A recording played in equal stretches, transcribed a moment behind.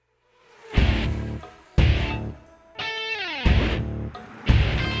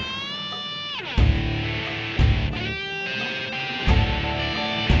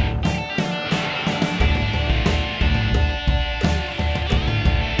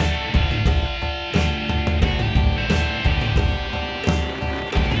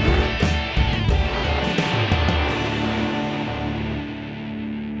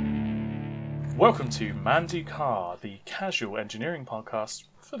Welcome to Mandu Car, the casual engineering podcast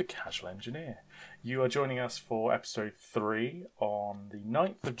for the casual engineer. You are joining us for episode 3 on the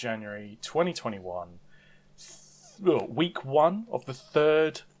 9th of January 2021, week 1 of the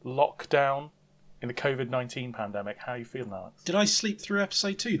third lockdown in the COVID-19 pandemic. How are you feeling, Alex? Did I sleep through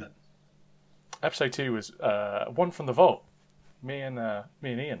episode 2 then? Episode 2 was one from the vault, me and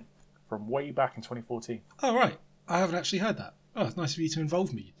Ian, from way back in 2014. Oh, right. I haven't actually heard that. Oh, it's nice of you to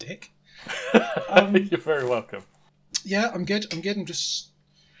involve me, you dick. You're very welcome. Yeah, I'm good. I'm just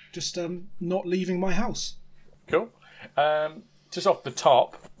not leaving my house. Cool. Just off the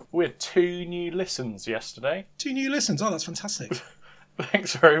top, we had 2 new listens yesterday. 2 new listens. Oh, that's fantastic.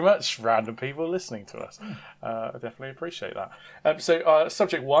 Thanks very much, random people listening to us. I definitely appreciate that. So,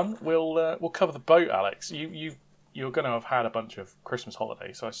 subject 1, we'll cover the boat, Alex. You're going to have had a bunch of Christmas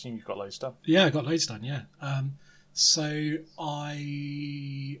holidays, so I assume you've got loads done. Yeah, I got loads done. Yeah. So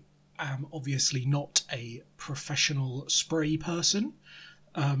I am obviously not a professional spray person.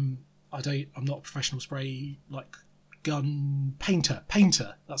 I'm not a professional spray gun painter.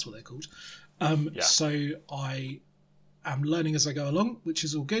 That's what they're called. So I am learning as I go along, which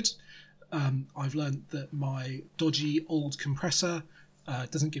is all good. I've learned that my dodgy old compressor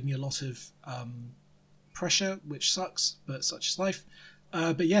doesn't give me a lot of pressure, which sucks, but such is life.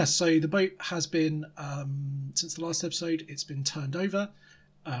 But yeah, so the boat has been, since the last episode, it's been turned over.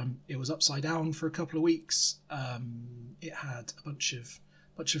 It was upside down for a couple of weeks. It had a bunch of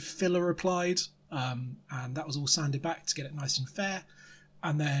filler applied, and that was all sanded back to get it nice and fair.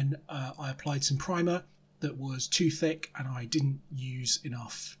 And then I applied some primer that was too thick, and I didn't use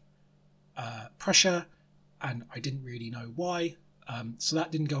enough pressure, and I didn't really know why. So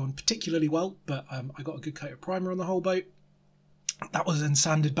that didn't go on particularly well, but I got a good coat of primer on the whole boat. That was then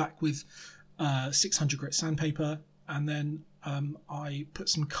sanded back with 600 grit sandpaper, and then I put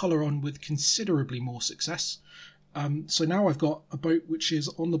some colour on with considerably more success. So now I've got a boat which is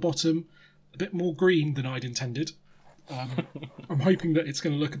on the bottom a bit more green than I'd intended. I'm hoping that it's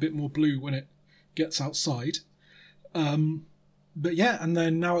going to look a bit more blue when it gets outside. But yeah, and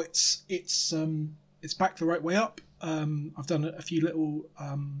then now it's back the right way up. I've done a few little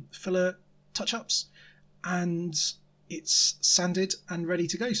filler touch-ups, and it's sanded and ready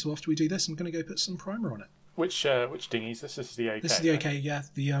to go. So after we do this, I'm going to go put some primer on it. Which dinghies? This is the AK. This is the AK, yeah.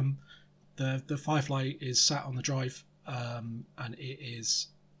 The Firefly is sat on the drive, and it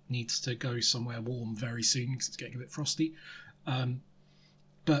needs to go somewhere warm very soon because it's getting a bit frosty.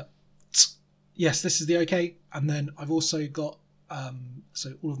 But yes, this is the OK. And then I've also got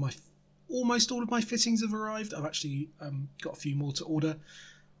so almost all of my fittings have arrived. I've actually got a few more to order.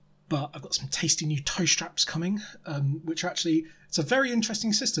 But I've got some tasty new toe straps coming, which are actually, it's a very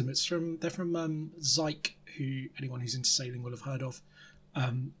interesting system. They're from Zyke, who anyone who's into sailing will have heard of,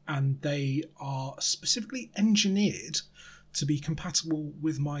 and they are specifically engineered to be compatible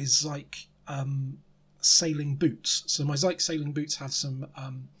with my Zyke sailing boots. So my Zyke sailing boots have some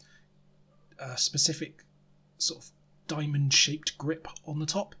specific sort of diamond-shaped grip on the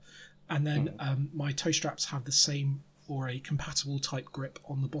top, and then my toe straps have the same or a compatible type grip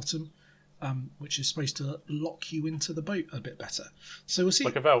on the bottom, which is supposed to lock you into the boat a bit better. So we'll see.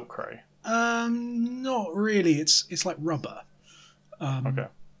 Like a Velcro? Not really. It's like rubber. Okay.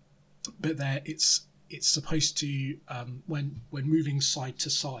 But it's supposed to when moving side to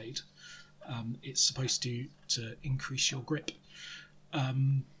side, it's supposed to increase your grip.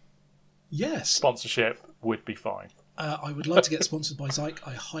 Yes. Sponsorship would be fine. I would like to get sponsored by Zyke.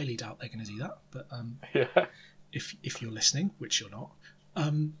 I highly doubt they're going to do that, but yeah. If you're listening, which you're not,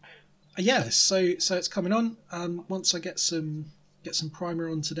 yeah. So it's coming on. Once I get some primer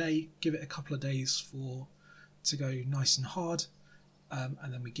on today, give it a couple of days to go nice and hard, and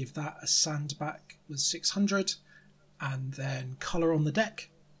then we give that a sand back with 600, and then colour on the deck.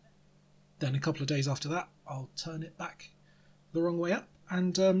 Then a couple of days after that, I'll turn it back the wrong way up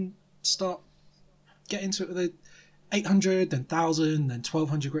and start get into it with a 800, then 1000, then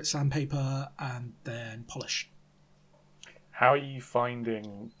 1200 grit sandpaper, and then polish. How are you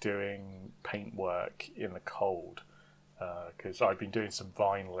finding doing paint work in the cold? Because I've been doing some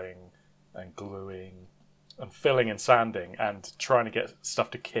vinyling and gluing and filling and sanding, and trying to get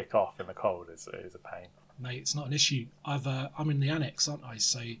stuff to kick off in the cold is a pain. Mate, it's not an issue. I'm in the annex, aren't I?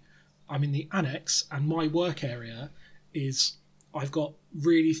 So I'm in the annex, and my work area is I've got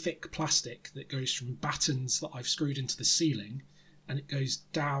really thick plastic that goes from battens that I've screwed into the ceiling, and it goes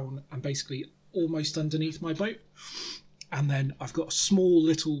down and basically almost underneath my boat. And then I've got a small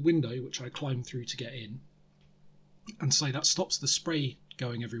little window which I climb through to get in. And so that stops the spray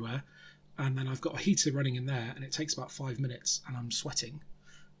going everywhere. And then I've got a heater running in there, and it takes about 5 minutes, and I'm sweating.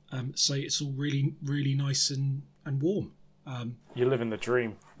 So it's all really, really nice and warm. You're living the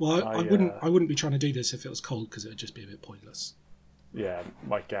dream. Well, I wouldn't be trying to do this if it was cold, because it would just be a bit pointless. Yeah,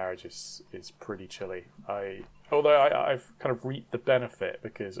 my garage is pretty chilly. I've kind of reaped the benefit,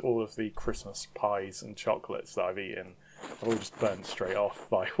 because all of the Christmas pies and chocolates that I've eaten have all just burnt straight off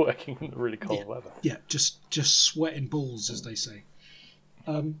by working in the really cold weather. Yeah, just sweating balls, as they say.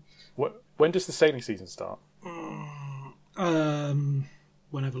 When does the sailing season start?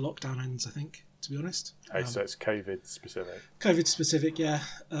 Whenever lockdown ends, I think. To be honest. So it's COVID specific. COVID specific, yeah.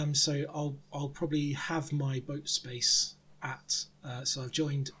 So I'll probably have my boat space at. So I've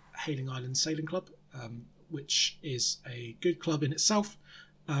joined Hayling Island Sailing Club, which is a good club in itself,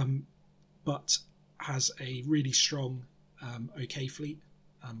 but has a really strong OK fleet,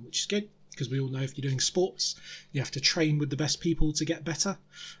 which is good, because we all know if you're doing sports, you have to train with the best people to get better.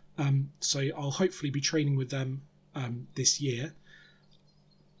 So I'll hopefully be training with them this year,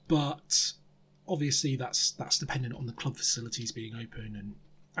 but obviously that's dependent on the club facilities being open,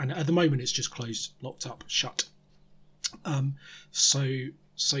 and at the moment it's just closed, locked up, shut.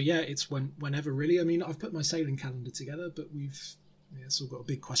 So yeah, it's whenever really. I mean, I've put my sailing calendar together, but it's all got a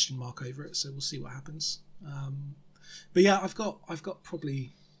big question mark over it, so we'll see what happens. But yeah, I've got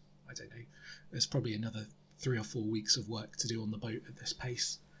probably, I don't know, there's probably another 3 or 4 weeks of work to do on the boat at this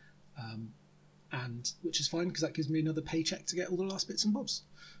pace, and which is fine, because that gives me another paycheck to get all the last bits and bobs.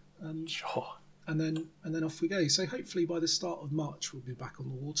 Sure. And then off we go. So hopefully by the start of March we'll be back on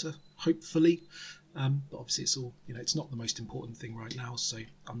the water. Hopefully, but obviously it's all, it's not the most important thing right now. So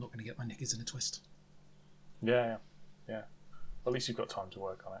I'm not going to get my knickers in a twist. Yeah. At least you've got time to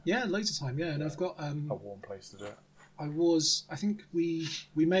work on it. Yeah, loads of time. Yeah, and I've got a warm place to do it. I think we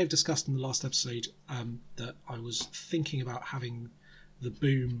may have discussed in the last episode that I was thinking about having the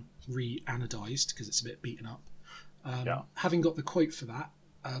boom re-anodized, because it's a bit beaten up. Having got the quote for that,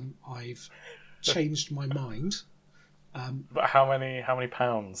 I've changed my mind. But how many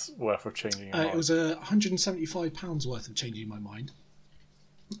pounds worth of changing your mind? It was £175 worth of changing my mind,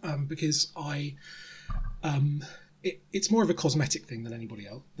 because it's more of a cosmetic thing than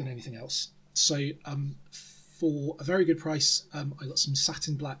anything else. So for a very good price, I got some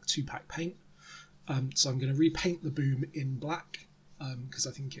satin black 2-pack paint. So I'm going to repaint the boom in black, because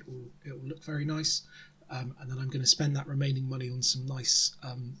I think it will look very nice. And then I'm going to spend that remaining money on some nice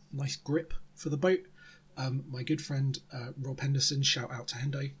grip for the boat. My good friend Rob Henderson, shout out to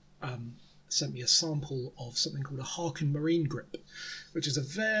Hendo, sent me a sample of something called a Harken Marine grip, which is a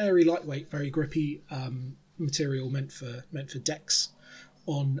very lightweight, very grippy material meant for decks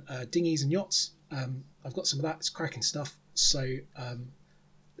on dinghies and yachts. I've got some of that. It's cracking stuff. So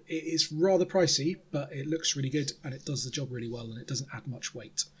it is rather pricey, but it looks really good, and it does the job really well, and it doesn't add much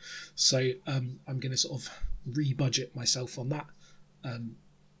weight. So I'm going to sort of re-budget myself on that.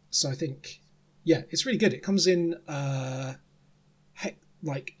 So I think, yeah, it's really good. It comes in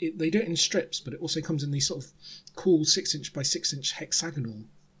they do it in strips, but it also comes in these sort of cool 6" by 6" hexagonal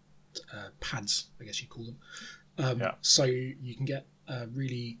pads, I guess you call them. So you can get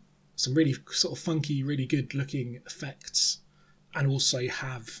some really sort of funky, really good looking effects, and also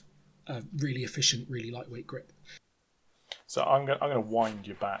have a really efficient, really lightweight grip. So I'm going to wind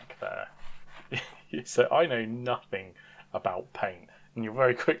you back there. So I know nothing about paint, and you'll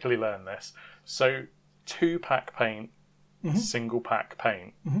very quickly learn this. So 2-pack paint, single pack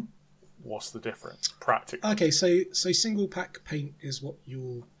paint. Mm-hmm. What's the difference practically? Okay, so single pack paint is what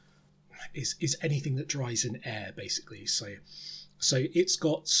is anything that dries in air, basically. So it's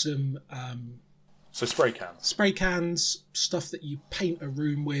got some so spray cans, stuff that you paint a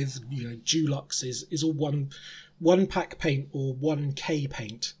room with. Dulux is all one pack paint, or 1K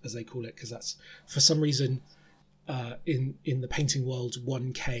paint as they call it, because that's, for some reason, in the painting world,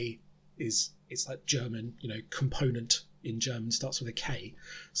 1K it's like German, component in German starts with a K.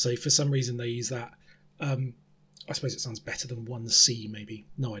 So for some reason they use that. I suppose it sounds better than 1C, maybe.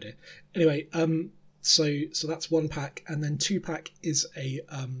 No idea. Anyway, so that's 1-pack, and then 2-pack is a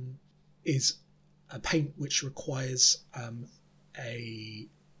paint which requires a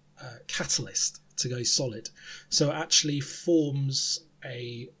catalyst to go solid. So it actually forms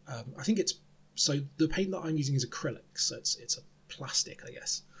I think so the paint that I'm using is acrylic, so it's a plastic, I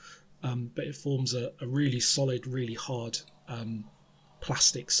guess. But it forms a really solid, really hard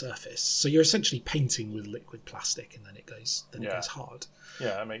plastic surface. So you're essentially painting with liquid plastic, and then it goes hard.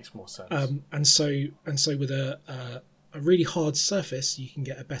 Yeah, that makes more sense. And so with a really hard surface, you can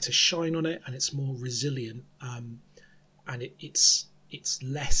get a better shine on it, and it's more resilient, and it's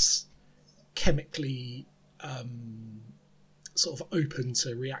less chemically sort of open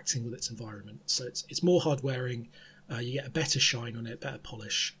to reacting with its environment. So it's more hard wearing, You get a better shine on it, better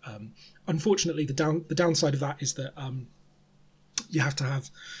polish. Unfortunately, the downside of that is that you have to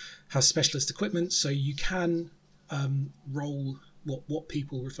have specialist equipment, so you can roll what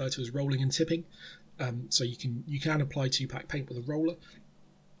people refer to as rolling and tipping. So you can apply 2-pack paint with a roller,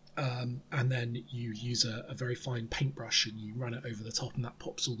 and then you use a very fine paintbrush and you run it over the top, and that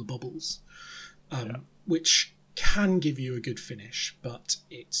pops all the bubbles, which can give you a good finish, but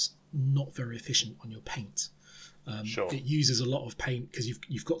it's not very efficient on your paint. Sure. It uses a lot of paint because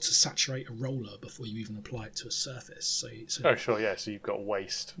you've got to saturate a roller before you even apply it to a surface. So sure, yeah. So you've got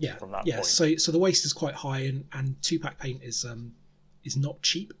waste from that point. So the waste is quite high, and 2-pack paint is not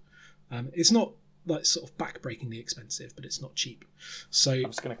cheap. It's not like sort of backbreakingly expensive, but it's not cheap. So I'm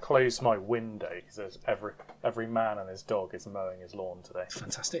just going to close my window because there's every man and his dog is mowing his lawn today.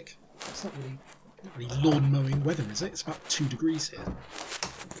 Fantastic. It's not really lawn mowing weather, is it? It's about 2 degrees here.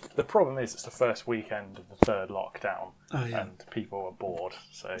 The problem is it's the first weekend of the 3rd lockdown, and people are bored.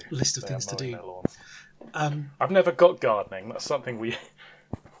 So list of things to do. I've never got gardening. That's something we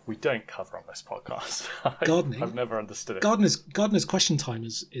don't cover on this podcast. Gardening. I've never understood it. Gardener's Question Time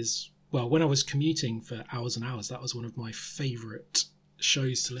is well, when I was commuting for hours and hours, that was one of my favourite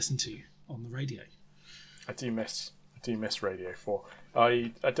shows to listen to on the radio. I do miss Radio 4.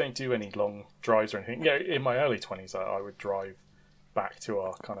 I don't do any long drives or anything. Yeah, in my early 20s, I would drive back to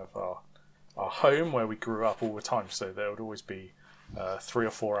our home where we grew up all the time. So there would always be 3 or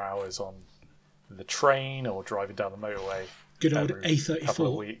 4 hours on the train or driving down the motorway. Good old A34. Couple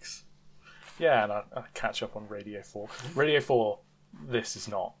of weeks. Yeah, and I catch up on Radio 4. Radio 4, this is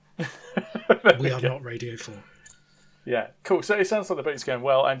not. We are not Radio 4. Yeah, cool. So it sounds like the boat's going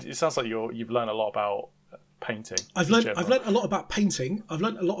well, and it sounds like you've learned a lot about painting. I've learned a lot about painting. I've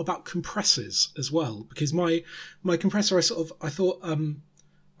learned a lot about compressors as well, because my compressor, I thought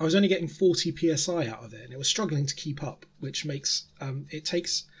I was only getting 40 psi out of it, and it was struggling to keep up, which makes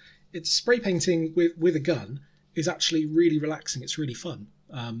it's spray painting with a gun is actually really relaxing. It's really fun.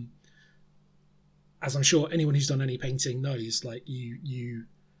 As I'm sure anyone who's done any painting knows, like you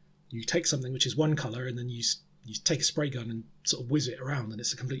take something which is one color and then you take a spray gun and sort of whiz it around and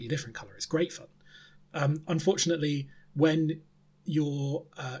it's a completely different color. It's great fun. Unfortunately, when your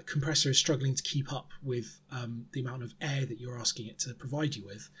compressor is struggling to keep up with the amount of air that you're asking it to provide you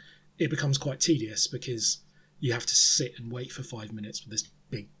with, it becomes quite tedious because you have to sit and wait for 5 minutes with this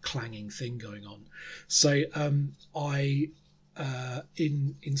big clanging thing going on. So I,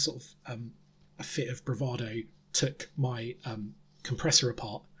 in sort of a fit of bravado, took my compressor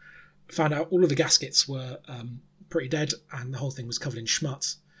apart, found out all of the gaskets were pretty dead and the whole thing was covered in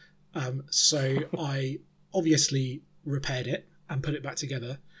schmutz. So I obviously repaired it and put it back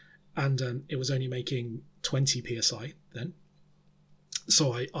together, and it was only making 20 psi then.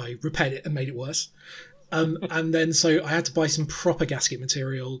 So I repaired it and made it worse. And then so I had to buy some proper gasket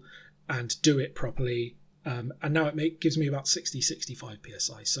material and do it properly. And now gives me about 65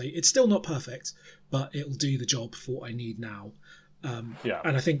 psi. So it's still not perfect, but it'll do the job for what I need now. And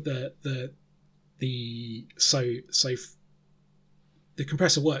I think the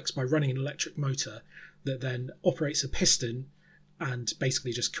compressor works by running an electric motor that then operates a piston and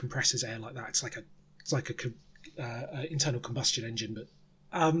basically just compresses air like that. It's like a internal combustion engine, but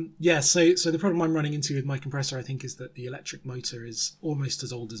so the problem I'm running into with my compressor, I think, is that the electric motor is almost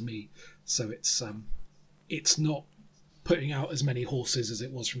as old as me, so it's not putting out as many horses as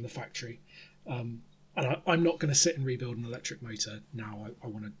it was from the factory. And I'm not going to sit and rebuild an electric motor now. I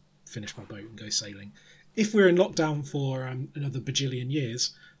want to finish my boat and go sailing. If we're in lockdown for another bajillion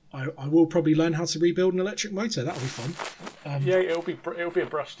years, I will probably learn how to rebuild an electric motor. That'll be fun. It'll be a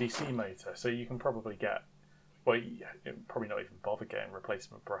brush DC motor, so you can probably get. Well, probably not even bother getting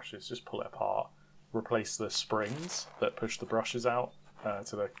replacement brushes. Just pull it apart, replace the springs that push the brushes out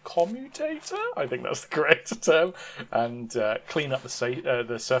to the commutator. I think that's the correct term, and clean up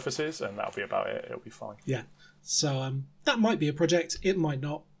the surfaces, and that'll be about it. It'll be fine. Yeah. So that might be a project. It might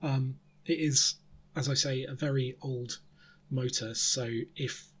not. It is, as I say, a very old motor. So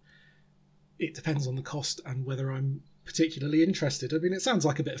if it depends on the cost and whether I'm particularly interested. I mean, it sounds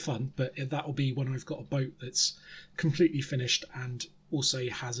like a bit of fun, but that'll be when I've got a boat that's completely finished and also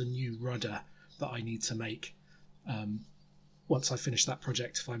has a new rudder that I need to make. Once I finish that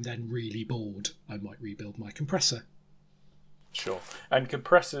project, if I'm then really bored, I might rebuild my compressor. Sure. And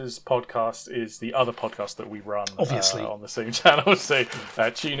Compressors Podcast is the other podcast that we run obviously on the same channel. So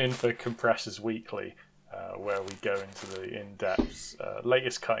tune in for Compressors Weekly, where we go into the in-depth,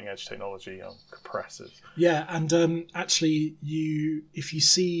 latest cutting-edge technology on compressors. Yeah, and actually, if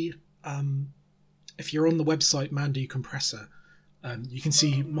you're on the website Mandu Compressor, you can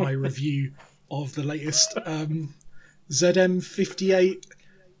see my review of the latest ZM58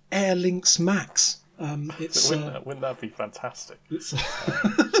 Air Lynx Max. Wouldn't that be fantastic? It's a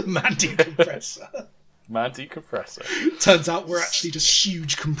mad decompressor. Mad decompressor. Turns out we're actually just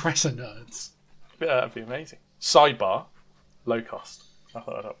huge compressor nerds. Yeah, that'd be amazing. Sidebar, low cost. I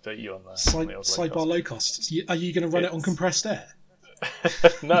thought I'd update you on that. Sidebar low cost. Are you going to run it on compressed air?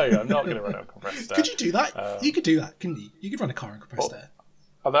 No, I'm not going to run it on compressed air. Could you do that? You could do that, couldn't you? You could run a car on compressed air.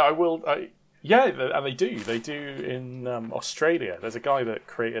 Although I will. Yeah, and they do. They do in Australia. There's a guy that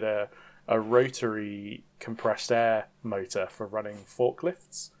created a rotary compressed air motor for running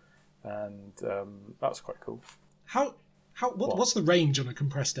forklifts, and that's quite cool. What's the range on a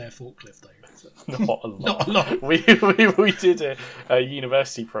compressed air forklift though? Not a lot. Not a lot. We did a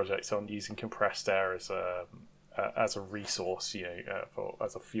university project on using compressed air as a resource,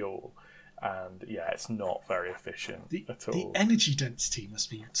 as a fuel. And yeah, it's not very efficient at all. The energy density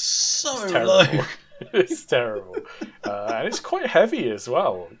must be so low. low. It's terrible, and it's quite heavy as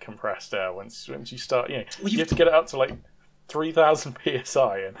well. Compressed air. Once you start, you have to get it up to like 3,000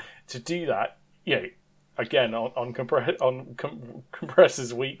 psi, and to do that, again on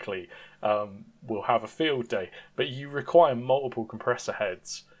compressors weekly, we'll have a field day, but you require multiple compressor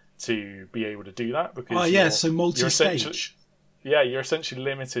heads to be able to do that because so multi-stage. Yeah, you're essentially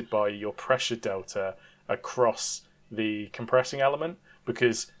limited by your pressure delta across the compressing element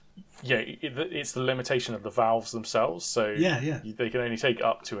because, it's the limitation of the valves themselves. So they can only take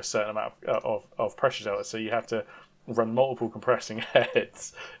up to a certain amount of pressure delta. So you have to run multiple compressing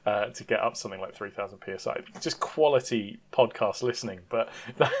heads to get up something like 3,000 psi. Just quality podcast listening, but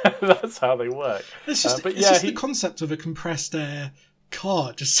that's how they work. It's just the concept of a compressed air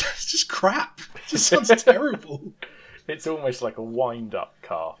car. Just crap. It just sounds terrible. It's almost like a wind-up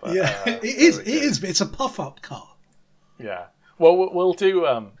car. But, it is. It is. But it's a puff-up car. Yeah. Well, we'll do.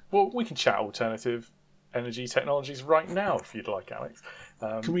 We can chat alternative energy technologies right now if you'd like, Alex.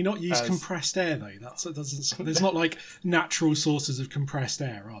 Can we not use compressed air though? That doesn't. There's not like natural sources of compressed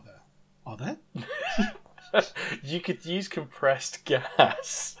air, are there? Are there? You could use compressed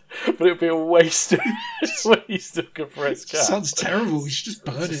gas, but it'd be a waste of compressed gas. Sounds terrible. You should just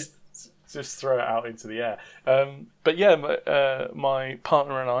burn it. Just throw it out into the air. But yeah, my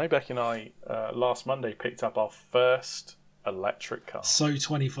partner and I, Becky and I, last Monday picked up our first electric car. So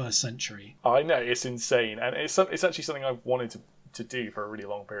 21st century. I know, it's insane. And it's actually something I've wanted to do for a really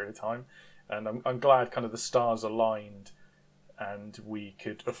long period of time. And I'm glad kind of the stars aligned and we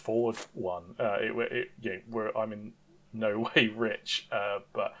could afford one. I'm in no way rich,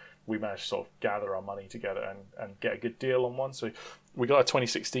 but we managed to sort of gather our money together and get a good deal on one. So we got a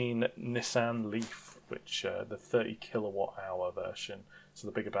 2016 Nissan Leaf, which the 30 kilowatt hour version, so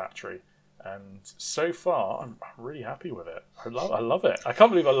the bigger battery. And so far, I'm really happy with it. I love it. I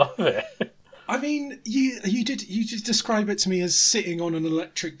can't believe I love it. I mean, you did describe it to me as sitting on an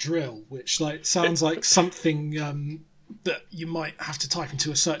electric drill, which sounds like something that you might have to type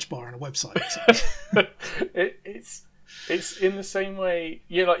into a search bar on a website. It's in the same way,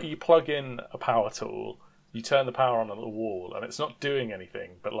 you plug in a power tool, you turn the power on a little wall, and it's not doing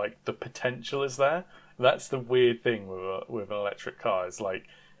anything, but the potential is there. That's the weird thing with an electric car. It's like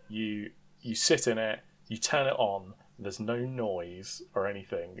you sit in it, you turn it on, there's no noise or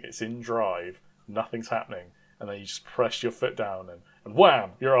anything. It's in drive, nothing's happening, and then you just press your foot down and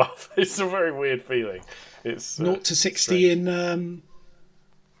wham, you're off. It's a very weird feeling. It's 0 to 60 strange. In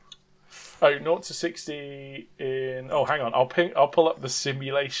 0 to 60 in... Oh, hang on. I'll pull up the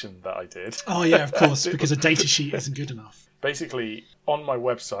simulation that I did. Oh, yeah, of course, because a datasheet isn't good enough. Basically, on my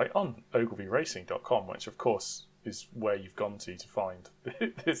website, on ogilvyracing.com, which, of course, is where you've gone to find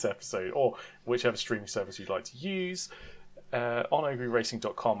this episode, or whichever streaming service you'd like to use, on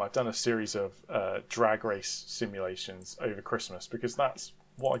ogilvyracing.com, I've done a series of drag race simulations over Christmas, because that's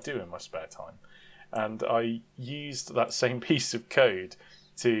what I do in my spare time. And I used that same piece of code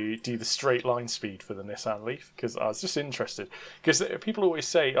to do the straight line speed for the Nissan Leaf, because I was just interested. Because people always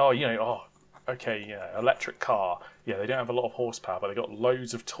say, electric car, they don't have a lot of horsepower, but they got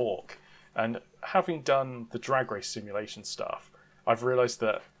loads of torque. And having done the drag race simulation stuff, I've realised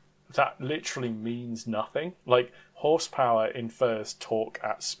that literally means nothing. Like, horsepower infers torque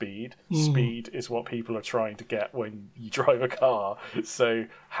at speed. Speed is what people are trying to get when you drive a car. So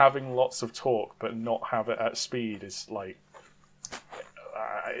having lots of torque but not have it at speed is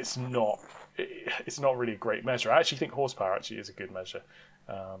it's not really a great measure. I actually think horsepower actually is a good measure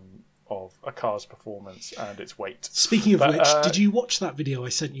of a car's performance and its weight. Speaking of which, did you watch that video I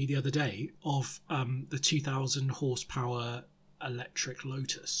sent you the other day of the 2,000 horsepower electric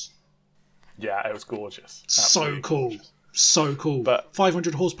Lotus? Yeah, it was gorgeous. So cool. But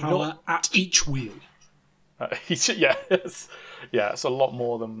 500 horsepower at each wheel. Yeah, it's a lot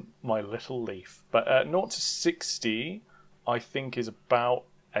more than my little Leaf. But 0 to 60, I think, is about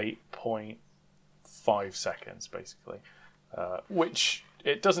 8.5 seconds, basically. Which,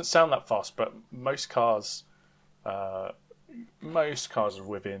 it doesn't sound that fast, but most cars are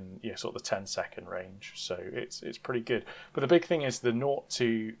within sort of the 10-second range, so it's pretty good. But the big thing is the 0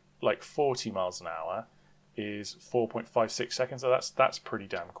 to 40 miles an hour is 4.56 seconds. So that's pretty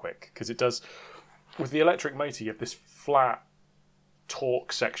damn quick, because it does. With the electric motor, you have this flat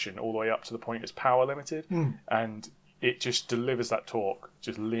torque section all the way up to the point it's power limited, and it just delivers that torque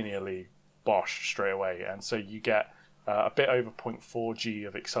just linearly, bosh, straight away. And so you get a bit over 0.4 G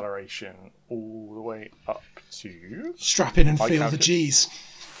of acceleration all the way up to... Strap in and feel the Gs.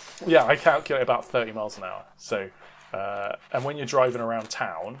 Yeah, I calculate about 30 miles an hour. So, and when you're driving around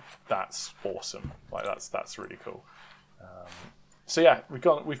town, that's awesome. That's really cool. So yeah,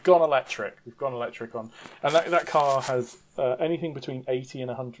 we've gone electric. We've gone electric on, and that car has anything between 80 and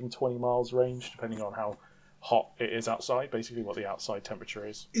 120 miles range, depending on how hot it is outside. Basically, what the outside temperature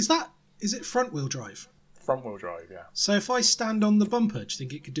is. Is it front wheel drive? Front wheel drive, yeah. So if I stand on the bumper, do you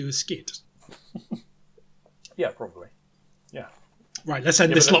think it could do a skid? Yeah, probably. Yeah. Right, let's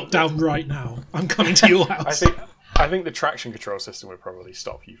end this lockdown right now. I'm coming to your house. I think the traction control system would probably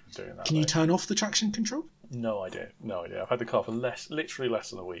stop you from doing that. Can you turn off the traction control? No idea. I've had the car for literally less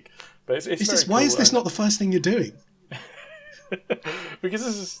than a week. But it's very why cool, is this not the first thing you're doing?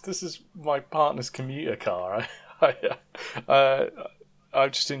 Because this is my partner's commuter car.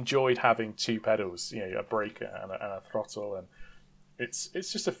 I've just enjoyed having two pedals, a brake and a throttle, and it's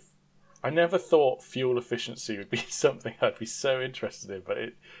just I never thought fuel efficiency would be something I'd be so interested in, but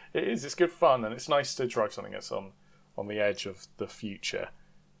it is. It's good fun, and it's nice to drive something that's on the edge of the future.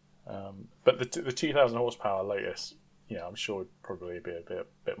 But the 2,000 horsepower Lotus, I'm sure would probably be a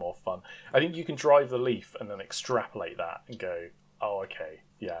bit more fun. I think you can drive the Leaf and then extrapolate that and go, oh, okay,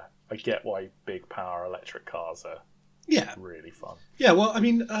 yeah, I get why big power electric cars are really fun. Yeah, well, I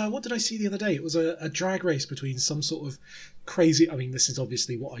mean, what did I see the other day? It was a drag race between some sort of crazy... I mean, this is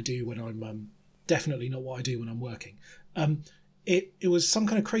obviously what I do when I'm... definitely not what I do when I'm working. It was some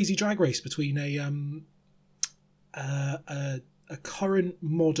kind of crazy drag race between a current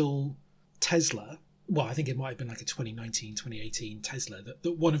model Tesla. Well, I think it might have been like a 2019, 2018 Tesla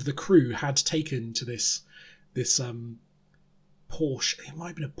that one of the crew had taken to this Porsche. It might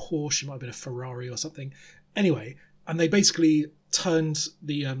have been a Porsche, it might have been a Ferrari or something. Anyway, and they basically turned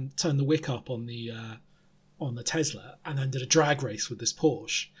the wick up on the Tesla and then did a drag race with this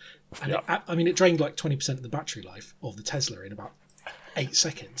Porsche. And it drained like 20% of the battery life of the Tesla in about 8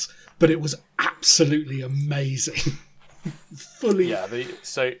 seconds, but it was absolutely amazing.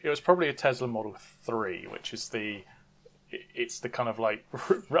 So it was probably a Tesla Model 3, which is it's the kind of like,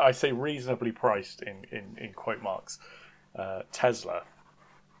 I say reasonably priced in quote marks Tesla,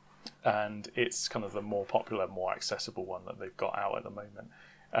 and it's kind of the more popular, more accessible one that they've got out at the moment.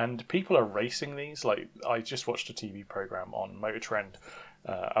 And people are racing these. Like, I just watched a TV program on Motor Trend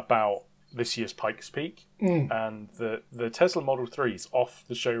about this year's Pikes Peak, and the Tesla Model 3s off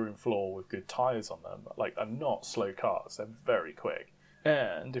the showroom floor with good tyres on them, are not slow cars. They're very quick.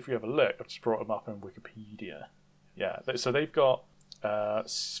 And if you have a look, I've just brought them up on Wikipedia. Yeah, so they've got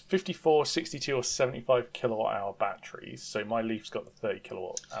 54, 62 or 75 kilowatt hour batteries. So my Leaf's got the 30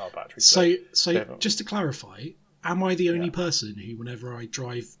 kilowatt hour battery. So just to clarify, am I the only person who, whenever I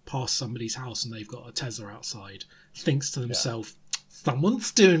drive past somebody's house and they've got a Tesla outside, thinks to themselves,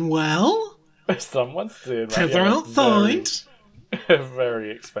 someone's doing well? Someone's doing well. Tesla outside.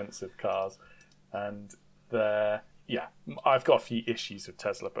 Very expensive cars. And I've got a few issues with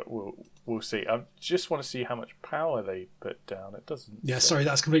Tesla, but we'll see. I just want to see how much power they put down. It doesn't. Yeah, sorry,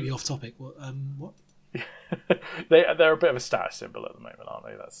 that's completely off topic. What? They're a bit of a status symbol at the moment, aren't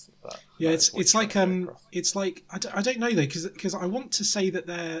they? It's like I don't know though, because I want to say that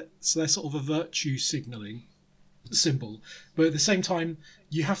they're sort of a virtue signalling symbol, but at the same time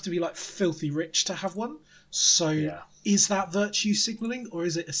you have to be like filthy rich to have one. So is that virtue signalling, or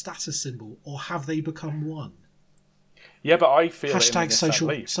is it a status symbol, or have they become one? Yeah, but I feel hashtag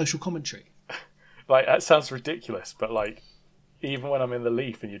social commentary. Like, that sounds ridiculous, but like, even when I'm in the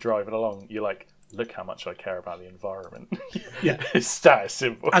Leaf and you're driving along, you're like, look how much I care about the environment. Yeah, it's status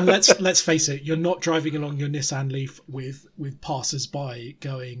symbol. And let's face it, you're not driving along your Nissan Leaf with passers-by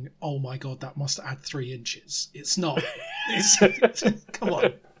going, "Oh my god, that must add 3 inches." It's not. Come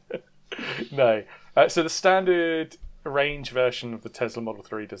on. No. So the standard range version of the Tesla Model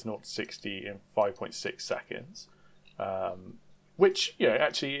 3 does 0 to 60 in 5.6 seconds. Which,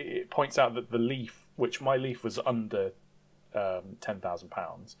 actually it points out that the Leaf, which my Leaf was under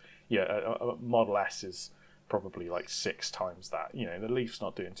 £10,000. A Model S is probably like 6 times that. The Leaf's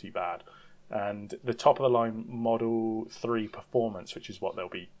not doing too bad. And the top of the line Model 3 Performance, which is what they'll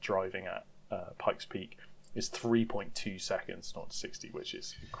be driving at Pikes Peak, is 3.2 seconds, not 60, which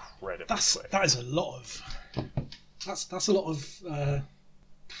is incredibly quick. That is a lot of. That's a lot of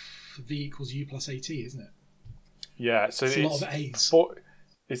V equals U plus AT, isn't it? Yeah, so it's a lot of A's.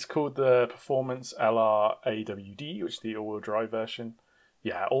 It's called the Performance LR AWD, which is the all-wheel drive version.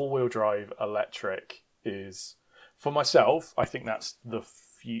 Yeah, all-wheel drive electric is, for myself, I think that's the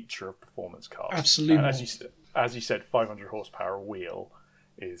future of performance cars. Absolutely. And as you said, 500 horsepower wheel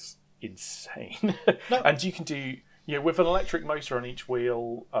is insane. No. And you can do, with an electric motor on each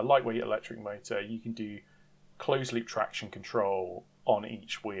wheel, a lightweight electric motor, you can do closed loop traction control on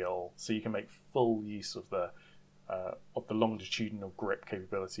each wheel, so you can make full use of the longitudinal grip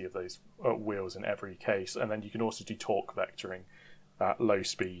capability of those wheels in every case. And then you can also do torque vectoring at low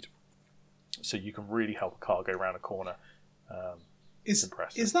speed, so you can really help a car go around a corner. It's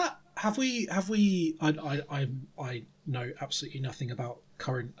impressive. Is that have we? I know absolutely nothing about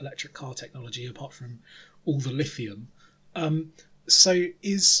current electric car technology apart from all the lithium. So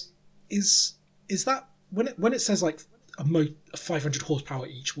is that when it says like a 500 horsepower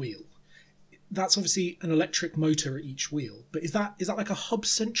each wheel? That's obviously an electric motor at each wheel, but is that like a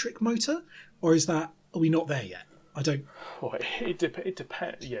hub-centric motor, or are we not there yet? I don't. Well, it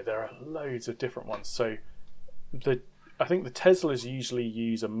depends. Yeah, there are loads of different ones. So I think the Teslas usually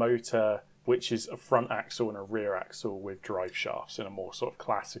use a motor which is a front axle and a rear axle with drive shafts in a more sort of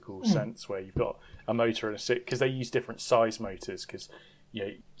classical sense, where you've got a motor and a stick, because they use different size motors, because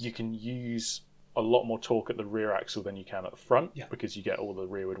you can use a lot more torque at the rear axle than you can at the front, because you get all the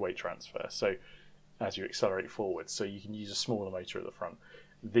rearward weight transfer. So as you accelerate forward, so you can use a smaller motor at the front.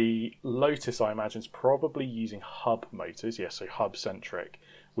 The Lotus, I imagine, is probably using hub motors, so hub-centric,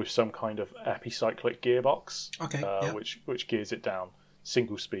 with some kind of epicyclic gearbox, which gears it down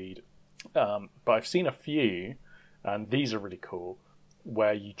single speed. But I've seen a few, and these are really cool,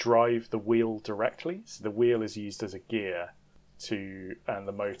 where you drive the wheel directly. So the wheel is used as a gear and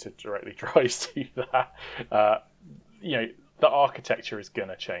the motor directly drives to that. The architecture is going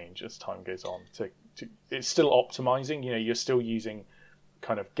to change as time goes on. It's still optimizing. You're still using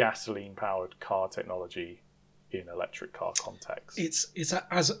kind of gasoline-powered car technology in electric car context. It's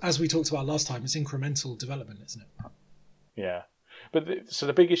as we talked about last time. It's incremental development, isn't it? Yeah, but so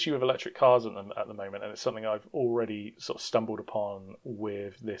the big issue with electric cars at the moment, and it's something I've already sort of stumbled upon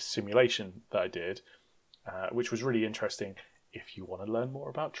with this simulation that I did, which was really interesting. If you want to learn more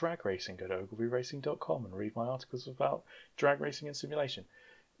about drag racing, go to ogilvyracing.com and read my articles about drag racing and simulation.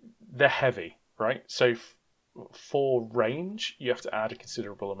 They're heavy, right? So for range, you have to add a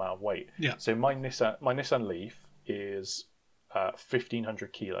considerable amount of weight. Yeah. So my Nissan Leaf is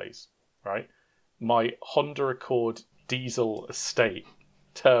 1,500 kilos, right? My Honda Accord Diesel Estate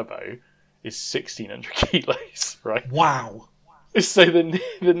Turbo is 1,600 kilos, right? Wow. So the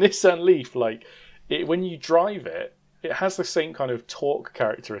Nissan Leaf, when you drive it, it has the same kind of torque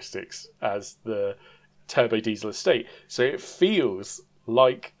characteristics as the Turbo Diesel Estate. So it feels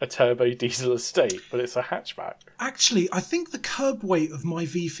like a Turbo Diesel Estate, but it's a hatchback. Actually, I think the curb weight of my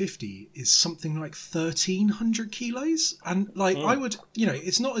V50 is something like 1,300 kilos. And I would,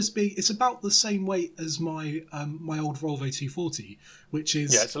 it's not as big. It's about the same weight as my my old Volvo 240, which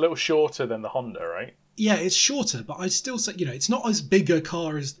is... Yeah, it's a little shorter than the Honda, right? Yeah, it's shorter, but I'd still say, it's not as big a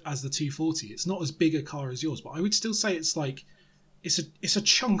car as the 240. It's not as big a car as yours, but I would still say it's a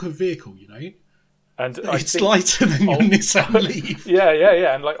chunk of vehicle, And it's lighter than your Nissan Leaf.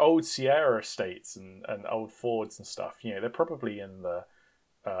 Yeah. And old Sierra Estates and old Fords and stuff, they're probably in the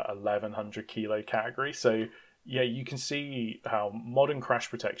 1,100 kilo category. So, you can see how modern crash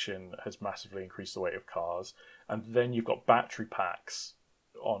protection has massively increased the weight of cars. And then you've got battery packs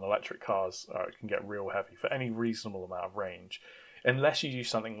on electric cars. It can get real heavy for any reasonable amount of range. Unless you do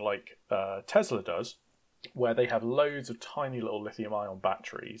something like Tesla does, where they have loads of tiny little lithium-ion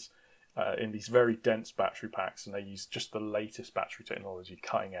batteries in these very dense battery packs, and they use just the latest battery technology,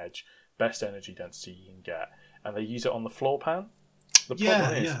 cutting edge, best energy density you can get, and they use it on the floor pan. The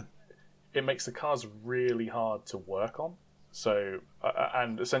problem is, it makes the cars really hard to work on. So,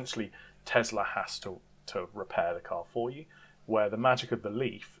 and essentially, Tesla has to repair the car for you. Where the magic of the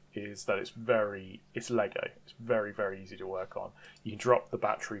Leaf is that it's Lego. It's very, very easy to work on. You can drop the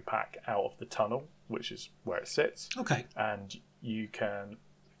battery pack out of the tunnel, which is where it sits. Okay. And you can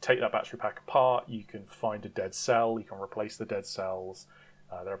take that battery pack apart. You can find a dead cell. You can replace the dead cells.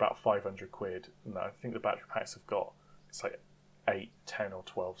 They're about 500 quid. And I think the battery packs have got, it's like 8, 10 or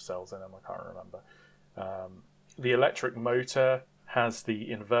 12 cells in them. I can't remember. The electric motor has the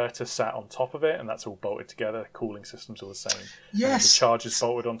inverter sat on top of it, and that's all bolted together. Cooling system's all the same. Yes, the charger's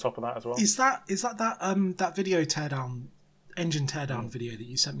bolted on top of that as well. Is that that video teardown, engine teardown video that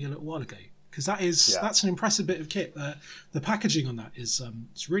you sent me a little while ago? Because that's an impressive bit of kit. The packaging on that is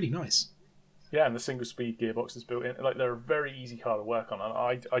it's really nice. Yeah, and the single speed gearbox is built in. Like, they're a very easy car to work on.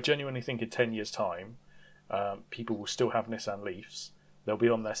 And I genuinely think in 10 years' time, people will still have Nissan Leafs. They'll be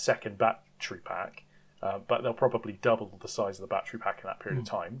on their second battery pack, but they'll probably double the size of the battery pack in that period of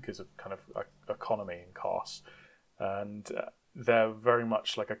time because of kind of economy and cost. And they're very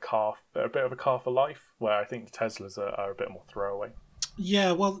much like a bit of a car for life, where I think the Teslas are a bit more throwaway.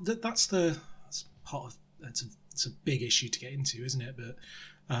 Yeah, well, that's part of it's a big issue to get into, isn't it? But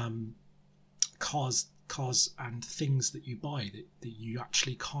cars and things that you buy that you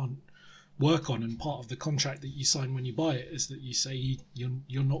actually can't work on, and part of the contract that you sign when you buy it is that you say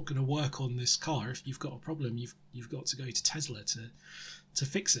you're not going to work on this car. If you've got a problem, you've got to go to Tesla to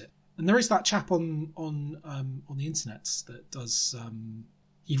fix it. And there is that chap on the internet that does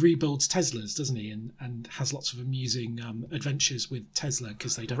he rebuilds Teslas, doesn't he, and has lots of amusing adventures with Tesla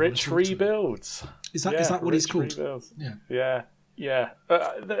because they don't Rich want to rebuilds. Is that what he's called? Rebuilds. Yeah.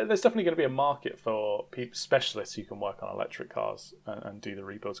 There's definitely going to be a market for specialists who can work on electric cars and do the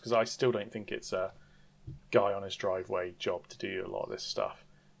rebuilds, because I still don't think it's a guy on his driveway job to do a lot of this stuff.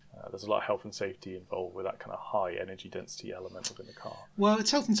 There's a lot of health and safety involved with that kind of high energy density element within the car. Well, it's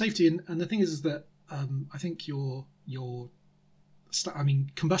health and safety, and the thing is that I think internal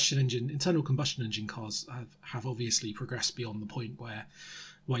combustion engine cars have obviously progressed beyond the point where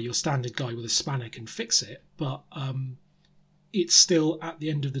your standard guy with a spanner can fix it, but it's still, at the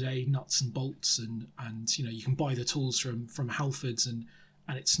end of the day, nuts and bolts, and you can buy the tools from Halfords, and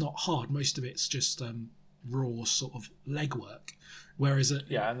it's not hard. Most of it's just raw sort of legwork. Whereas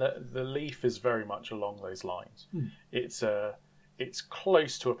and the Leaf is very much along those lines. It's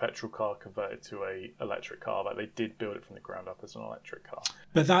close to a petrol car converted to a electric car. Like, they did build it from the ground up as an electric car.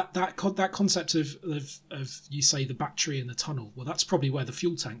 But that concept of you say the battery and the tunnel, well, that's probably where the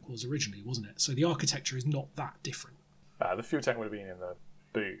fuel tank was originally, wasn't it? So the architecture is not that different. The fuel tank would have been in the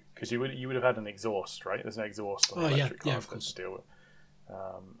boot, because you would have had an exhaust, right? There's an exhaust on electric cars to deal with,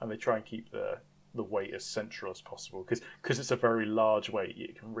 and they try and keep the weight as central as possible, because it's a very large weight.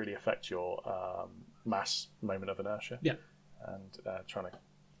 It can really affect your mass moment of inertia. Yeah. And trying to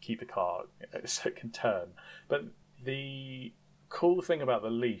keep the car so it can turn. But the cool thing about the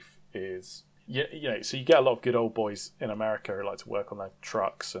Leaf is, so you get a lot of good old boys in America who like to work on their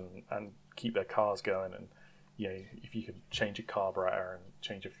trucks and keep their cars going, and if you can change a carburetor and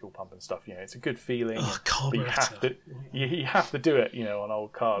change a fuel pump and stuff, it's a good feeling. But you have to do it, on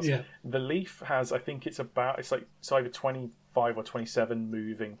old cars. Yeah. The Leaf has, I think it's either 25 or 27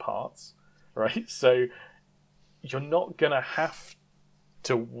 moving parts, right? So you're not gonna have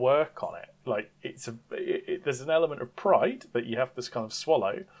to work on it. Like, there's an element of pride that you have to kind of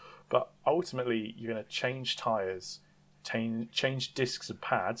swallow, but ultimately you're going to change tyres, change discs and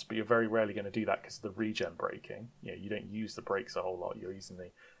pads, but you're very rarely going to do that because of the regen braking. You don't use the brakes a whole lot. You're using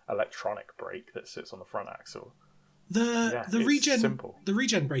the electronic brake that sits on the front axle. The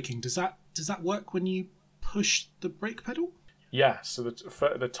regen braking, does that work when you push the brake pedal? Yeah. So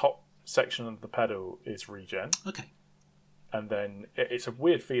the top section of the pedal is regen. Okay. And then it's a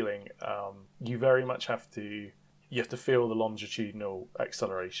weird feeling. You very much have to feel the longitudinal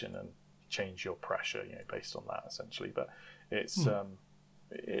acceleration and change your pressure, based on that essentially. But it's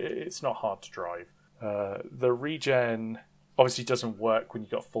not hard to drive. The regen obviously doesn't work when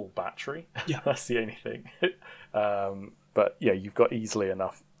you've got a full battery. Yeah. That's the only thing. But yeah, you've got easily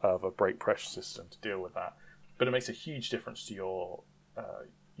enough of a brake pressure system to deal with that. But it makes a huge difference to your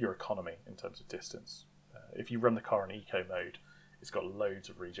economy in terms of distance. If you run the car in eco mode, it's got loads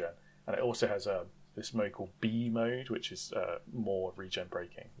of regen, and it also has this mode called B mode, which is more regen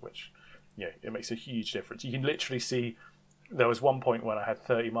braking, which it makes a huge difference. You can literally see, there was one point when I had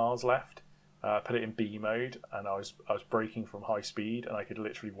 30 miles left, put it in B mode, and I was braking from high speed, and I could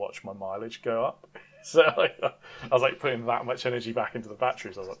literally watch my mileage go up. So I was like putting that much energy back into the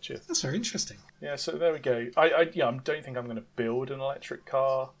batteries. I was like, cheers. That's very interesting. Yeah, so there we go. I don't think I'm going to build an electric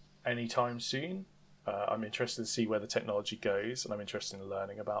car anytime soon. I'm interested to see where the technology goes, and I'm interested in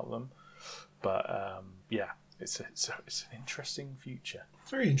learning about them. But it's an interesting future.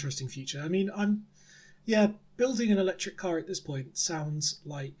 Very interesting future. I mean, building an electric car at this point sounds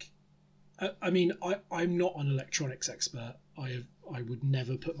like. I'm not an electronics expert. I would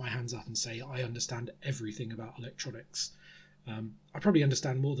never put my hands up and say I understand everything about electronics. I probably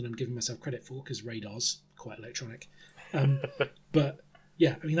understand more than I'm giving myself credit for, because radar's quite electronic. But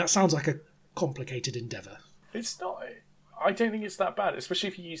yeah, that sounds like a complicated endeavour. It's not. I don't think it's that bad, especially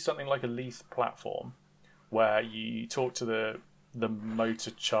if you use something like a Leaf platform, where you talk to the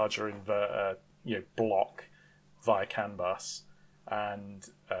motor charger inverter, block via CAN bus, and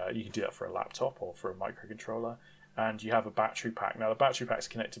you can do that for a laptop or for a microcontroller. And you have a battery pack. Now the battery pack is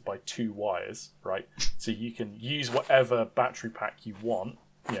connected by 2 wires, right? So you can use whatever battery pack you want,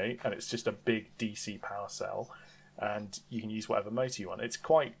 and it's just a big DC power cell, and you can use whatever motor you want. It's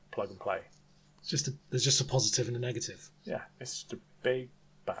quite plug and play. There's just a positive and a negative. Yeah, it's just a big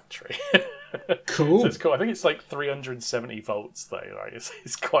battery. Cool. So it's cool. I think it's like 370 volts though. Right?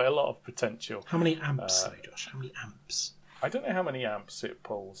 It's quite a lot of potential. How many amps though, Josh? How many amps? I don't know how many amps it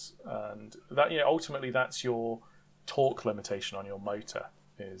pulls, and that ultimately that's your torque limitation on your motor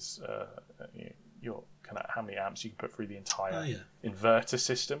is your kind of how many amps you can put through the entire inverter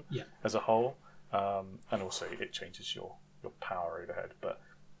system as a whole, and also it changes your power overhead. But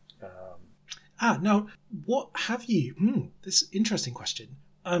now what have you? This interesting question.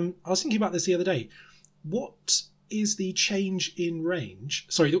 I was thinking about this the other day. What is the change in range?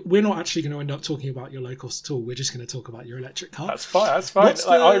 Sorry, we're not actually going to end up talking about your low-cost tool. We're just going to talk about your electric car. That's fine.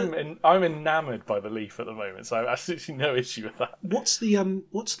 I'm enamoured by the Leaf at the moment, so I have absolutely no issue with that. What's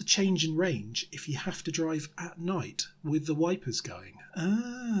the change in range if you have to drive at night with the wipers going?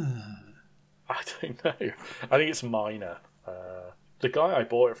 I don't know. I think it's minor. The guy I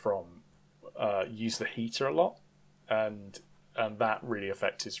bought it from used the heater a lot, and that really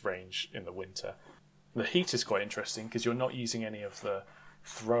affects his range in the winter. The heat is quite interesting because you're not using any of the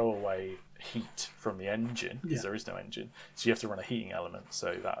throwaway heat from the engine because there is no engine, so you have to run a heating element,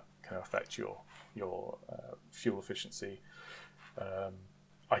 so that can affect your fuel efficiency.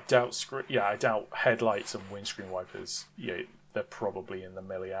 I doubt headlights and windscreen wipers. They're probably in the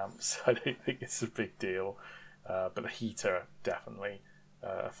milliamps. I don't think it's a big deal, but the heater definitely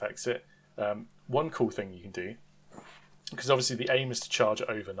affects it. One cool thing you can do, because obviously the aim is to charge it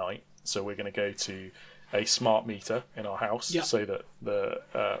overnight, so we're going to go to a smart meter in our house so that the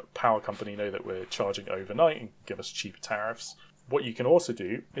power company know that we're charging overnight and give us cheaper tariffs. What you can also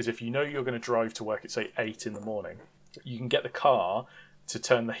do is, if you know you're going to drive to work at say 8 in the morning, you can get the car to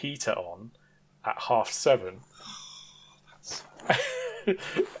turn the heater on at 7:30.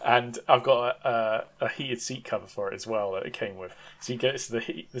 And I've got a heated seat cover for it as well that it came with. So you get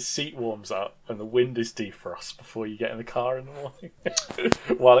the seat warms up and the windows defrost before you get in the car in the morning,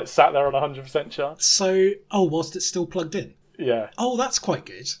 while it's sat there on 100% charge. So, whilst it's still plugged in. Yeah. Oh, that's quite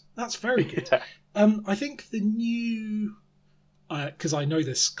good. That's very good. Yeah. I think the new, because I know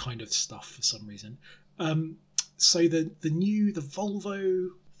this kind of stuff for some reason. So the new Volvos,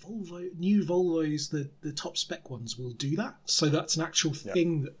 the top spec ones will do that. So that's an actual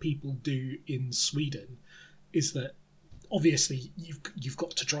thing that people do in Sweden. Is that obviously you've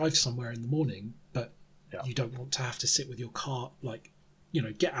got to drive somewhere in the morning, but you don't want to have to sit with your car,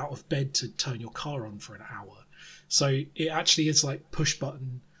 get out of bed to turn your car on for an hour. So it actually is like push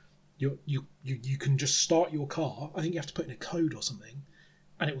button. You can just start your car. I think you have to put in a code or something,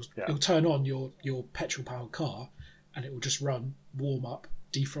 and it'll turn on your petrol powered car, and it will just run, warm up,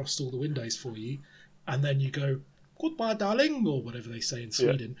 defrost all the windows for you, and then you go, "Goodbye, darling," or whatever they say in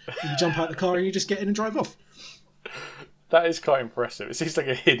Sweden. And you jump out the car and you just get in and drive off. That is quite impressive. It seems like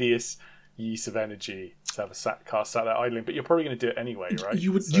a hideous use of energy to have a car sat there idling, but you're probably going to do it anyway, right?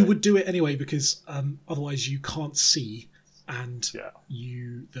 You would do it anyway because otherwise you can't see, and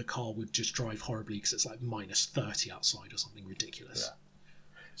the car would just drive horribly because it's like -30 outside or something ridiculous. Yeah.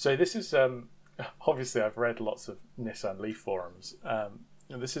 So this is obviously I've read lots of Nissan Leaf forums.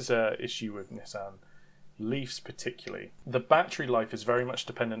 And this is an issue with Nissan Leafs particularly. The battery life is very much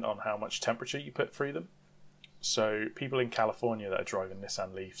dependent on how much temperature you put through them. So people in California that are driving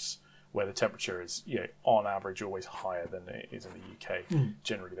Nissan Leafs, where the temperature is on average always higher than it is in the UK,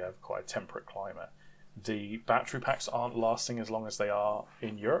 generally they have quite a temperate climate. The battery packs aren't lasting as long as they are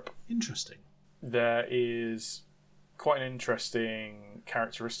in Europe. Interesting. There is quite an interesting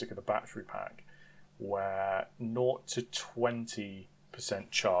characteristic of the battery pack where 0 to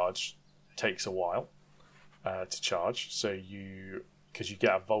 20% charge takes a while to charge. So because you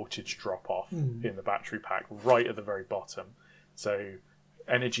get a voltage drop off in the battery pack right at the very bottom. So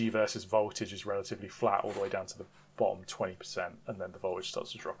energy versus voltage is relatively flat all the way down to the bottom 20%, and then the voltage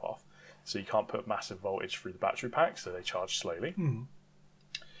starts to drop off. So you can't put massive voltage through the battery pack, so they charge slowly.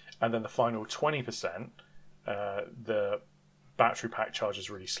 And then the final 20%, the battery pack charges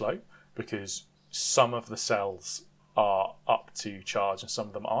really slow because some of the cells are up to charge and some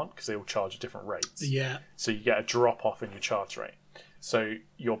of them aren't, because they all charge at different rates. Yeah. So you get a drop off in your charge rate. So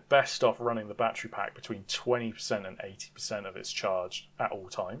you're best off running the battery pack between 20% and 80% of its charge at all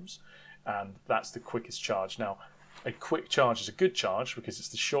times, and that's the quickest charge. Now, a quick charge is a good charge because it's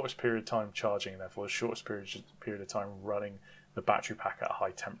the shortest period of time charging and therefore the shortest period of time running the battery pack at a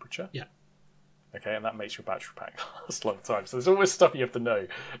high temperature. Yeah. Okay, and that makes your battery pack last a long time. So there's always stuff you have to know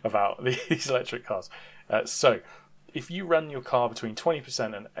about these electric cars. So if you run your car between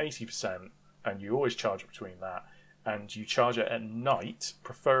 20% and 80%, and you always charge between that, and you charge it at night,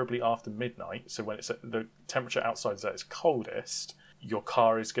 preferably after midnight, so when it's the temperature outside is at its coldest, your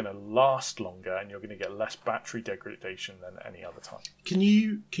car is going to last longer and you're going to get less battery degradation than any other time. Can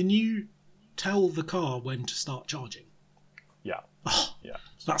you tell the car when to start charging? Yeah. Oh, yeah.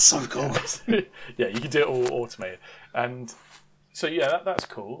 That's so cool. Yeah, you can do it all automated. And so, yeah, that's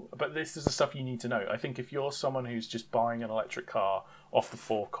cool. But this is the stuff you need to know. I think if you're someone who's just buying an electric car off the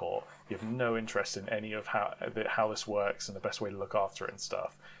forecourt, you have no interest in any of how this works and the best way to look after it and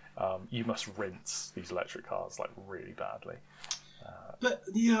stuff, you must rinse these electric cars like really badly. But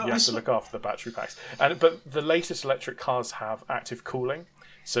yeah, you have to look after the battery packs. But the latest electric cars have active cooling,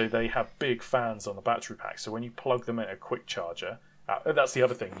 so they have big fans on the battery pack. So when you plug them in a quick charger, that's the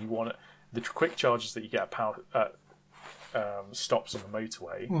other thing. You want the quick chargers that you get at power stops on the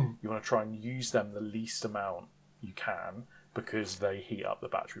motorway. You want to try and use them the least amount you can because they heat up the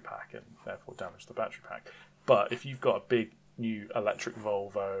battery pack and therefore damage the battery pack. But if you've got a big new electric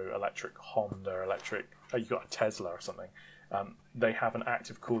Volvo, electric Honda, you've got a Tesla or something, they have an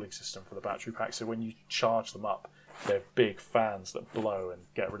active cooling system for the battery pack. So when you charge them up, they're big fans that blow and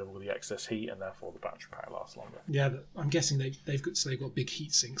get rid of all the excess heat, and therefore the battery pack lasts longer. Yeah, but I'm guessing they've got big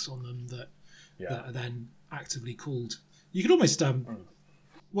heat sinks on them that are then actively cooled. You could almost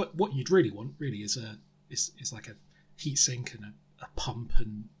what you'd really want is like a heat sink and a pump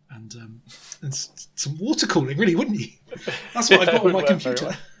and some water cooling, really, wouldn't you? That's what I've got on my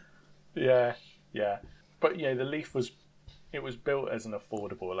computer. Well. Yeah. But yeah, the Leaf was built as an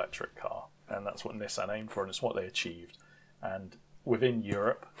affordable electric car, and that's what Nissan aimed for, and it's what they achieved. And within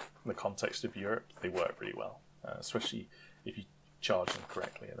Europe, in the context of Europe, they work really well, especially if you charge them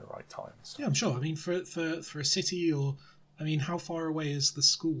correctly at the right times. Yeah, I'm sure. I mean, for a city, or I mean, how far away is the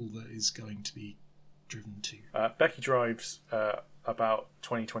school that is going to be driven to? Becky drives about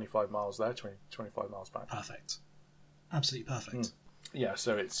 20-25 miles there, 20-25 miles back. Perfect. Absolutely perfect. Yeah,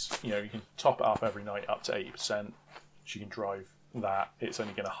 so it's, you can top it up every night up to 80%. She can drive that. It's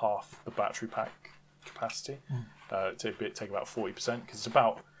only going to half the battery pack capacity. To take about 40% because it's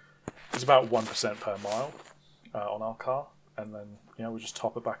about 1% per mile on our car, and then we'll just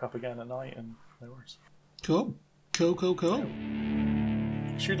top it back up again at night, and no worries. Cool. Yeah.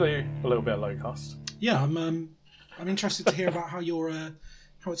 Should we do a little bit of low cost? Yeah, I'm interested to hear about how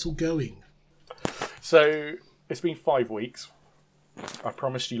how it's all going. So it's been 5 weeks. I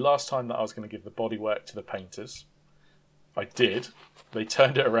promised you last time that I was going to give the bodywork to the painters. I did. They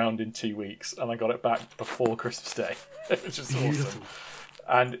turned it around in 2 weeks, and I got it back before Christmas Day, which is awesome.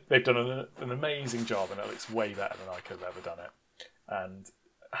 And they've done an amazing job, and it looks way better than I could have ever done it. And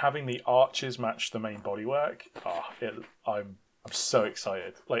having the arches match the main bodywork, I'm so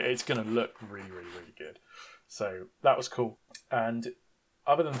excited. Like, it's going to look really, really, really good. So that was cool. And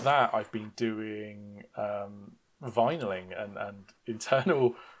other than that, I've been doing vinyling and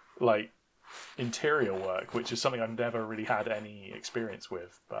internal, like, interior work, which is something I've never really had any experience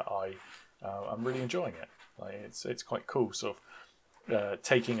with, but I'm really enjoying it. Like, it's quite cool, sort of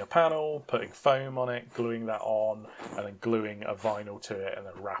taking a panel, putting foam on it, gluing that on, and then gluing a vinyl to it, and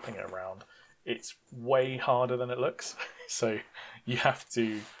then wrapping it around. It's way harder than it looks, so you have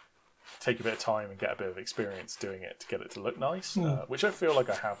to take a bit of time and get a bit of experience doing it to get it to look nice, which I feel like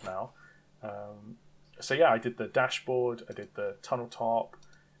I have now. So yeah, I did the dashboard, I did the tunnel top,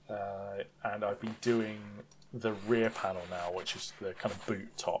 and I've been doing the rear panel now, which is the kind of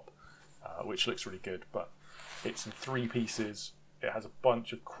boot top, which looks really good, but it's in 3 pieces. It has a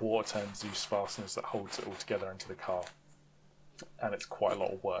bunch of quarter-turn Zeus fasteners that holds it all together into the car, and it's quite a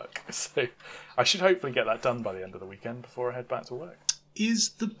lot of work. So I should hopefully get that done by the end of the weekend before I head back to work. Is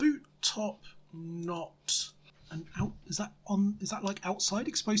the boot top not Is that like outside,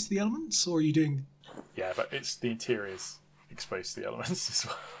 exposed to the elements, or are you doing? Yeah, but it's the interior's exposed to the elements.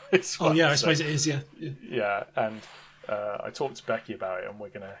 Oh yeah, I suppose it is. Yeah. Yeah, and I talked to Becky about it, and we're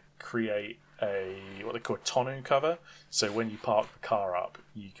going to create what they call a tonneau cover. So when you park the car up,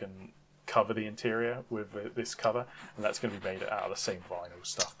 you can cover the interior with this cover, and that's going to be made out of the same vinyl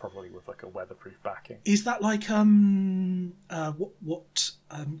stuff, probably with like a weatherproof backing. Is that like what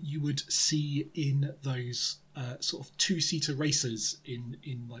you would see in those sort of 2-seater racers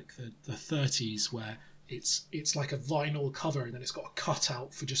in like the 30s, where it's like a vinyl cover and then it's got a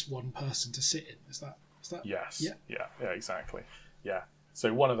cutout for just one person to sit in? Is that? Yes. Yeah, exactly. Yeah.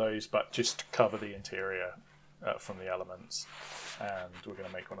 So one of those, but just to cover the interior from the elements, and we're going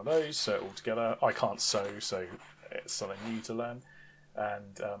to make one of those. So all together, I can't sew, so it's something new to learn.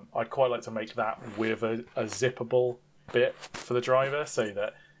 And I'd quite like to make that with a zippable bit for the driver, so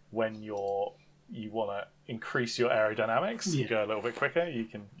that when you want to increase your aerodynamics and go a little bit quicker, you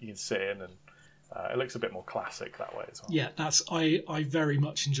can sit in, and it looks a bit more classic that way as well. Yeah, I very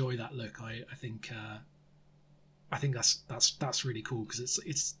much enjoy that look. I think that's really cool, because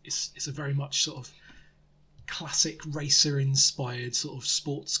it's a very much sort of classic racer inspired sort of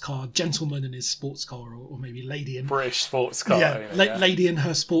sports car gentleman in his sports car, or maybe lady in British sports car owner, lady in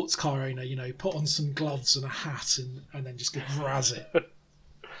her sports car owner, put on some gloves and a hat and then just go razz it.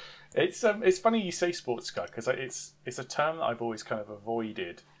 It's funny you say sports car, because it's a term that I've always kind of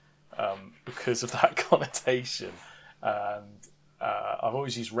avoided because of that connotation, and I've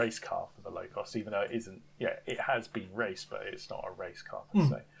always used race car for the low cost, even though it isn't. Yeah, it has been raced, but it's not a race car per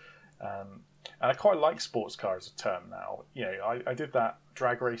se. And I quite like sports car as a term now. I did that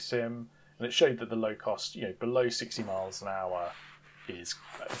drag race sim, and it showed that the low cost, below 60 miles an hour, is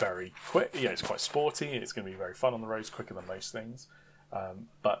very quick. It's quite sporty. It's going to be very fun on the roads, quicker than most things.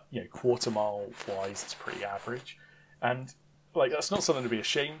 But quarter mile wise, it's pretty average, and that's not something to be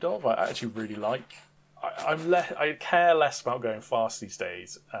ashamed of. I actually really like. I care less about going fast these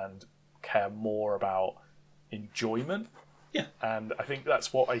days, and care more about enjoyment. Yeah. And I think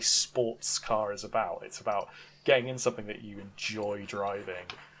that's what a sports car is about. It's about getting in something that you enjoy driving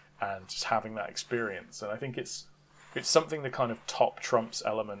and just having that experience. And I think it's something that kind of top trumps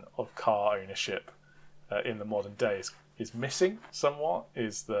element of car ownership in the modern day is missing somewhat,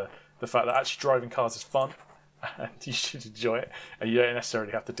 is the fact that actually driving cars is fun and you should enjoy it, and you don't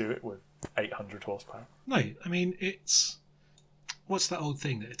necessarily have to do it with 800 horsepower. No, I mean, what's that old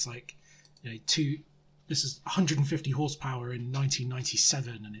thing that it's like, this is 150 horsepower in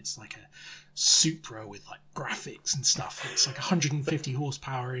 1997, and it's like a Supra with like graphics and stuff. It's like 150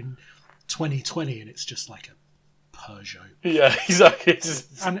 horsepower in 2020, and it's just like a Peugeot. Yeah, exactly.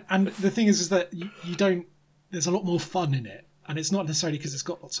 And the thing is that you don't. There's a lot more fun in it, and it's not necessarily because it's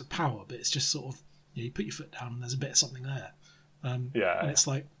got lots of power, but it's just sort of you put your foot down and there's a bit of something there. And it's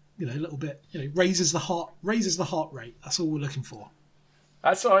like a little bit raises the heart rate. That's all we're looking for.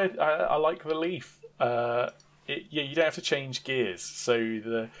 That's why I like the Leaf. You don't have to change gears,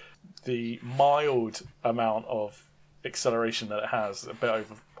 so the mild amount of acceleration that it has, a bit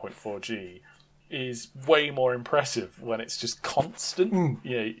over 0.4 G, is way more impressive when it's just constant.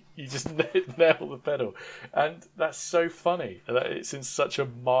 You just nail the pedal, and that's so funny that it's in such a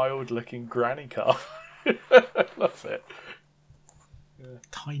mild looking granny car. I love it. Yeah.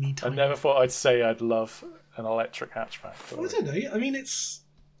 Tiny. I never thought I'd say I'd love an electric hatchback. Well, I don't know. I mean, it's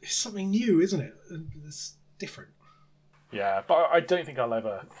something new, isn't it? It's different. Yeah, but I don't think I'll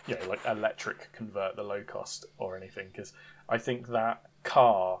ever, electric convert the low cost or anything, because I think that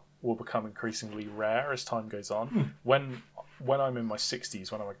car will become increasingly rare as time goes on. When I'm in my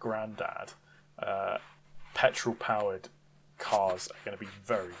 60s, when I'm a granddad, petrol-powered cars are going to be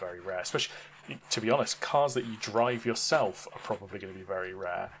very, very rare. Especially, to be honest, cars that you drive yourself are probably going to be very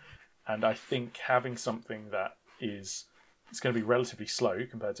rare. And I think having something that it's going to be relatively slow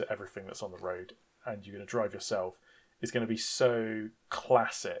compared to everything that's on the road, and you're going to drive yourself, is going to be so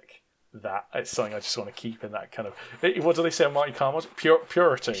classic that it's something I just want to keep in that kind of... What do they say on Mighty Car Mod?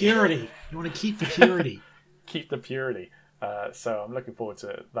 Purity. Purity. You want to keep the purity. Keep the purity. So I'm looking forward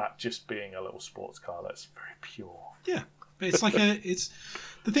to that just being a little sports car that's very pure. Yeah. But it's like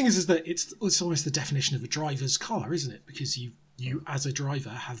the thing is that it's almost the definition of a driver's car, isn't it? Because you as a driver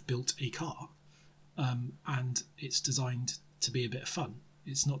have built a car, and it's designed to be a bit of fun.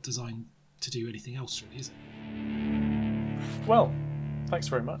 It's not designed to do anything else, really, is it? Well, thanks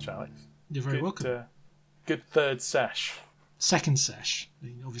very much, Alex. You're very welcome. Good third sesh. Second sesh. I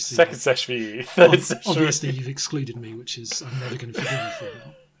mean, obviously. Second sesh for you. Third sesh. Obviously, you've excluded me, which is I'm never going to forgive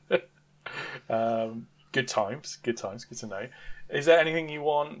you for now. Good times. Good to know. Is there anything you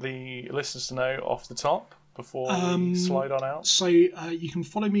want the listeners to know off the top before we slide on out? So you can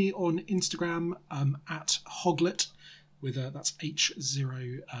follow me on Instagram at Hoglet, with that's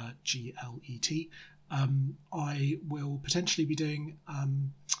H0GLET. I will potentially be doing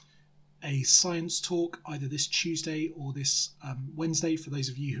a science talk either this Tuesday or this Wednesday for those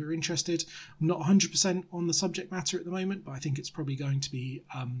of you who are interested. I'm not 100% on the subject matter at the moment, but I think it's probably going to be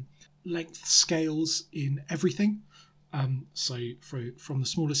length scales in everything. So from the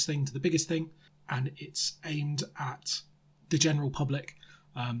smallest thing to the biggest thing, and it's aimed at the general public.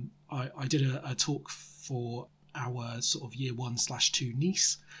 I did a talk for our sort of year 1/2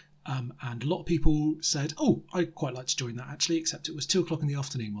 niece, And a lot of people said, "Oh, I'd quite like to join that actually," except it was 2:00 in the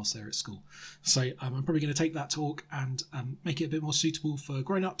afternoon whilst they were at school. So I'm probably going to take that talk and make it a bit more suitable for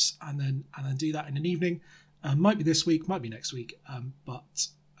grown-ups, and then do that in an evening. Might be this week, might be next week, but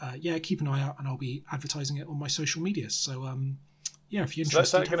yeah, keep an eye out, and I'll be advertising it on my social media. So yeah, if you're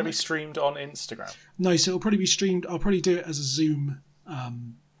interested. So that's going to be streamed on Instagram? No, so it'll probably be streamed. I'll probably do it as a Zoom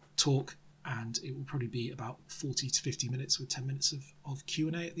talk, and it will probably be about 40 to 50 minutes with 10 minutes of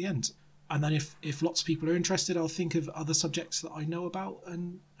Q&A at the end. And then if lots of people are interested, I'll think of other subjects that I know about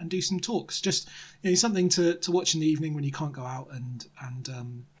and do some talks. Just something to watch in the evening when you can't go out, and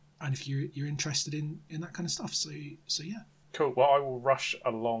if you're interested in that kind of stuff. So yeah. Cool. Well, I will rush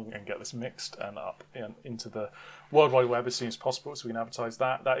along and get this mixed and up into the World Wide Web as soon as possible, so we can advertise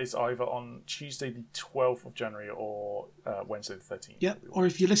that. That is either on Tuesday the 12th of January or Wednesday the 13th. Yeah, or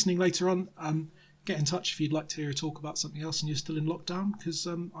if you're listening later on, get in touch if you'd like to hear a talk about something else and you're still in lockdown, because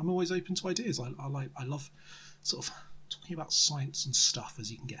I'm always open to ideas. I love sort of talking about science and stuff,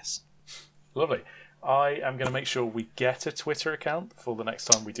 as you can guess. Lovely. I am going to make sure we get a Twitter account for the next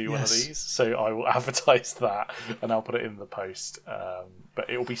time we do one of these. So I will advertise that and I'll put it in the post. But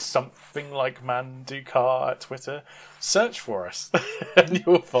it will be something like Mandukar at Twitter. Search for us and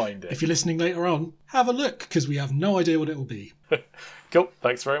you'll find it. If you're listening later on, have a look, because we have no idea what it will be. Cool.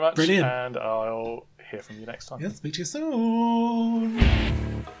 Thanks very much. Brilliant. And I'll hear from you next time. Yeah, speak to you soon.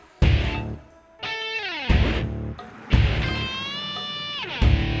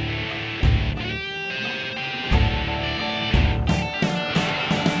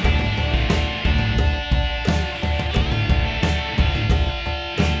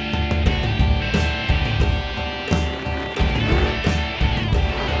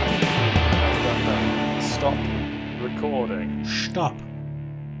 Stop recording. Stop.